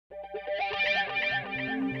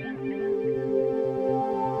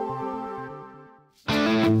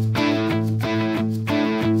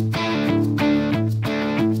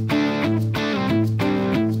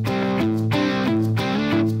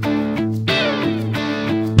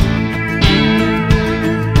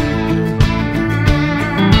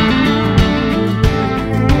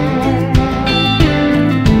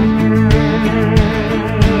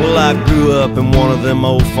up in one of them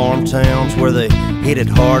old farm towns where they hit it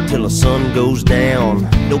hard till the sun goes down.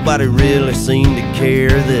 Nobody really seemed to care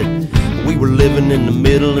that we were living in the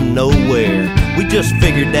middle of nowhere. We just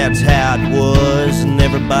figured that's how it was, and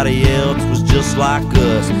everybody else was just like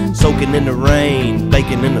us, soaking in the rain,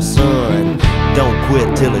 baking in the sun. Don't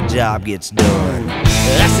quit till the job gets done.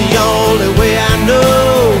 That's the only way I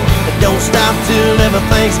know. Don't stop till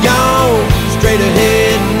everything's gone. Straight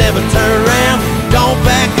ahead and never turn around. Don't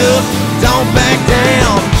back up, don't back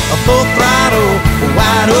down. A full throttle,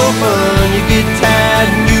 wide open. You get tired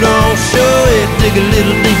and you don't show it. Dig a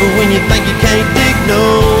little deeper when you think you can't dig no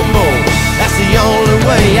more. That's the only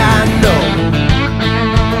way I know.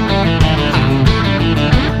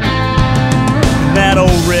 That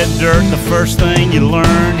old red dirt, the first thing you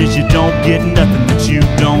learn is you don't get nothing that you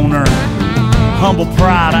don't earn. Humble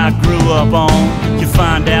pride I grew up on. You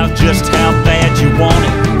find out just how bad you want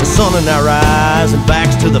it. The sun in our eyes and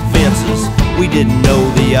backs to the fences. We didn't know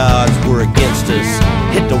the odds were against us.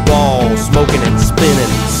 Hit the wall, smoking and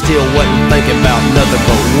spinning. Still wasn't thinking about nothing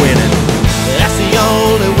but winning. That's the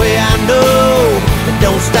only way I know.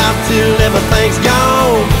 Don't stop till everything's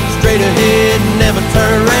gone. Straight ahead and never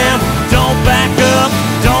turn around. Don't back up,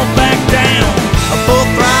 don't back down. A full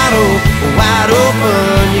throttle, wide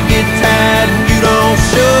open. You get tired and you don't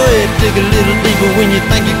show it. Dig a little deeper when you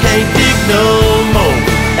think you can't dig no more.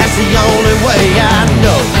 That's the only way I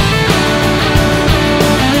know.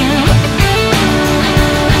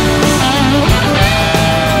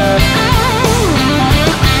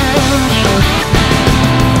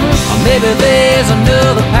 Maybe there's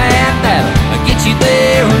another path that'll get you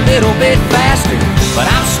there a little bit faster, but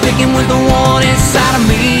I'm sticking with the one inside of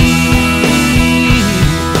me.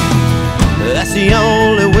 That's the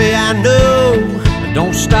only way I know.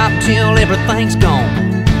 Don't stop till everything's gone.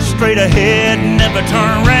 Straight ahead, never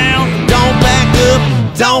turn around. Don't back up,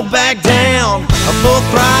 don't back down. A full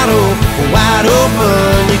throttle, wide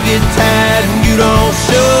open. You get tired and you don't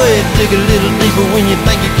show it. Dig a little deeper when you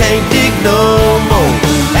think you can't dig no more.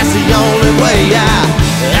 That's the only way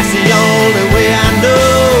I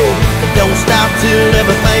know. Don't stop till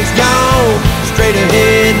everything's gone. Straight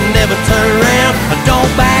ahead and never turn around.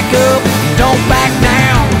 Don't back up, don't back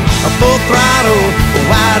down. A full throttle,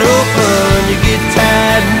 wide open. You get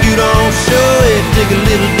tired and you don't show it. Dig a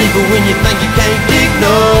little deeper when you think you can't dig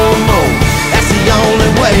no more. That's the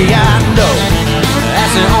only way I know.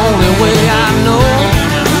 That's the only way I know.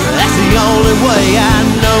 That's the only way I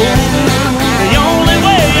know.